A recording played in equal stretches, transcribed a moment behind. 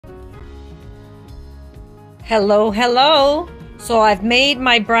Hello, hello. So I've made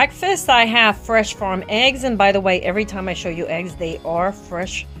my breakfast. I have fresh farm eggs, and by the way, every time I show you eggs, they are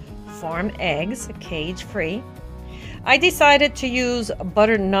fresh farm eggs, cage free. I decided to use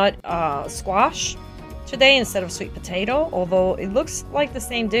butternut squash today instead of sweet potato, although it looks like the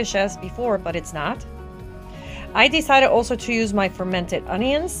same dish as before, but it's not. I decided also to use my fermented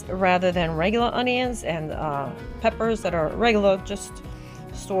onions rather than regular onions and peppers that are regular, just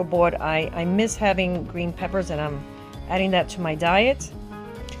store-bought. I miss having green peppers, and I'm adding that to my diet.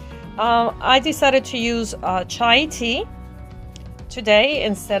 I decided to use chai tea today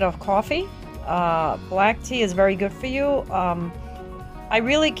instead of coffee. Black tea is very good for you. I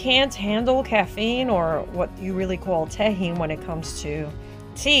really can't handle caffeine, or what you really call tehine, when it comes to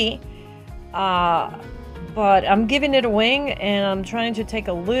tea. But I'm giving it a wing, and I'm trying to take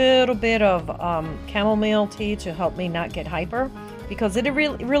a little bit of chamomile tea to help me not get hyper, because it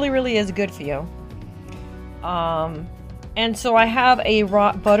really is good for you. And so I have a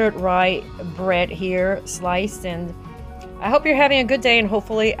buttered rye bread here sliced, and I hope you're having a good day, and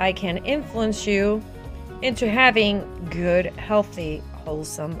hopefully I can influence you into having good, healthy,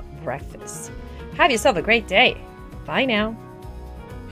 wholesome breakfast. Have yourself a great day. Bye now.